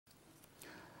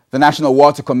The National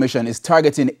Water Commission is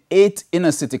targeting 8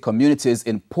 inner-city communities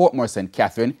in Portmore, St.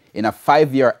 Catherine in a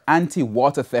 5-year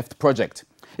anti-water theft project.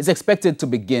 It's expected to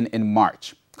begin in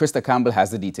March. Krista Campbell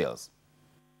has the details.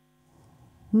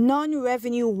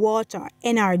 Non-revenue water,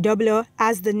 NRW,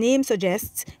 as the name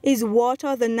suggests, is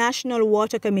water the National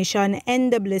Water Commission,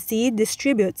 NWC,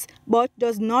 distributes but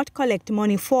does not collect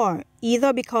money for,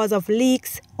 either because of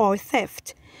leaks or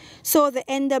theft. So the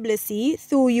NWC,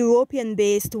 through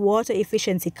European-based water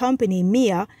efficiency company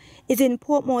MIA, is in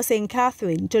Portmore, St.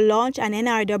 Catherine to launch an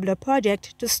NRW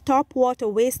project to stop water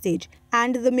wastage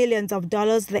and the millions of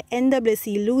dollars the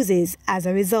NWC loses as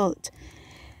a result.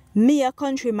 MIA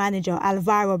country manager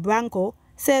Alvaro Branco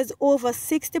says over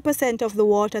 60% of the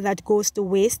water that goes to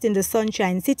waste in the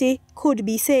Sunshine City could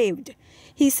be saved.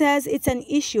 He says it's an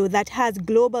issue that has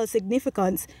global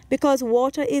significance because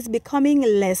water is becoming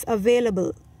less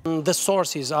available. The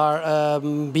sources are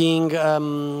being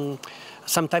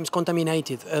sometimes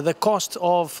contaminated. The cost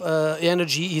of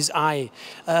energy is high.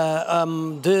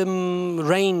 The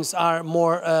rains are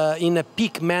more in a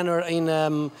peak manner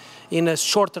in a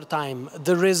shorter time.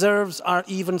 The reserves are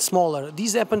even smaller.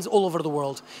 This happens all over the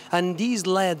world, and this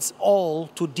leads all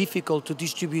to difficult to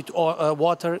distribute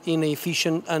water in an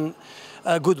efficient and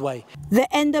good way. The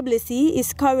NWC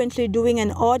is currently doing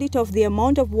an audit of the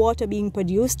amount of water being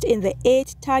produced in the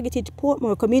 8 targeted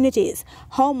Portmore communities,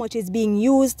 how much is being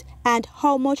used and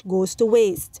how much goes to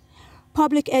waste.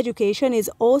 Public education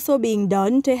is also being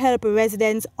done to help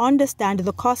residents understand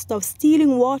the cost of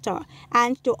stealing water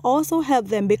and to also help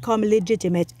them become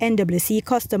legitimate NWC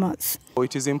customers.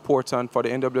 It is important for the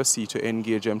NWC to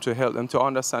engage them, to help them to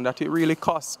understand that it really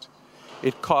costs.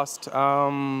 It costs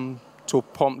to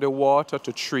pump the water,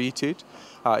 to treat it.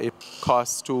 It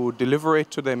costs to deliver it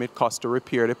to them, it costs to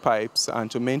repair the pipes and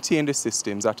to maintain the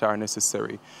systems that are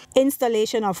necessary.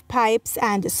 Installation of pipes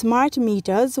and smart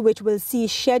meters, which will see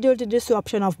scheduled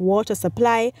disruption of water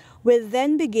supply, will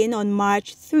then begin on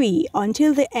March 3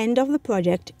 until the end of the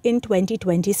project in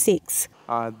 2026.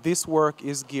 This work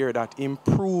is geared at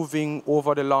improving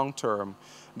over the long term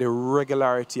the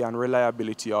regularity and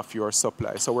reliability of your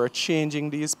supply. So we're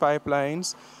changing these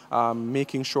pipelines,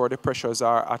 making sure the pressures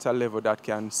are at a level that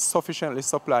can sufficiently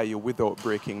supply you without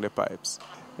breaking the pipes.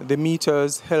 The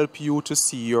meters help you to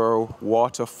see your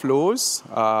water flows.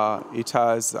 It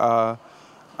has a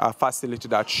facility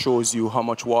that shows you how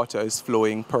much water is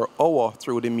flowing per hour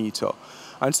through the meter.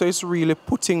 And so it's really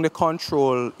putting the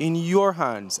control in your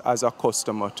hands as a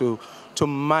customer to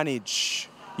manage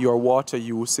your water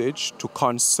usage, to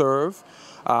conserve,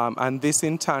 and this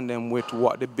in tandem with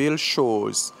what the bill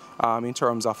shows in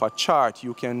terms of a chart.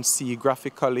 You can see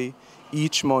graphically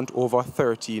each month over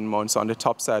 13 months on the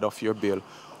top side of your bill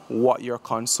what your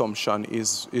consumption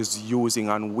is using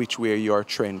and which way you're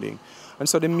trending. And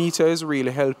so the meter is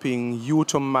really helping you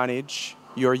to manage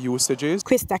your usages.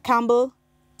 Krista Campbell,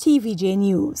 TVJ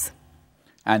News.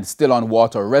 And still on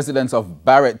water, residents of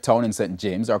Barrett Town in St.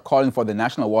 James are calling for the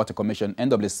National Water Commission,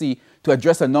 NWC, to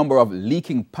address a number of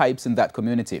leaking pipes in that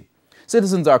community.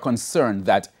 Citizens are concerned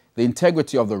that the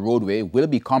integrity of the roadway will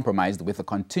be compromised with a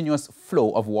continuous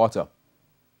flow of water.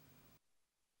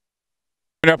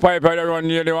 The pipe I run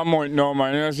nearly 1 month now,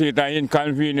 man. You see, it's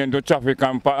inconvenient to traffic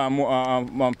and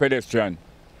pedestrian.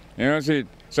 You see,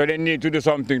 so they need to do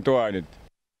something toward it.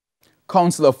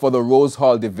 Councillor for the Rose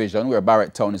Hall Division, where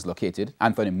Barrett Town is located,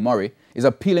 Anthony Murray, is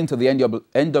appealing to the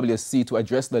NWC to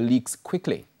address the leaks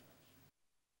quickly.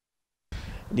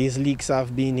 These leaks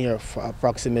have been here for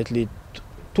approximately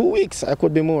 2 weeks, I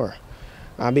could be more,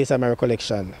 based on my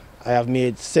recollection. I have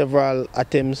made several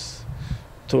attempts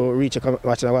to reach the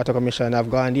Water Commission. I've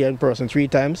gone there in person 3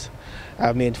 times.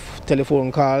 I've made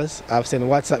telephone calls, I've sent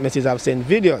WhatsApp messages, I've sent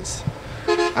videos.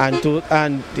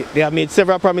 And they have made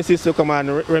several promises to come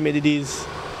and remedy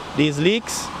these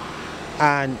leaks,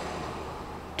 and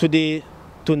today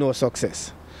to no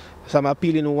success. So I'm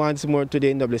appealing once more to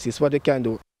the NWC what they can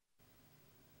do.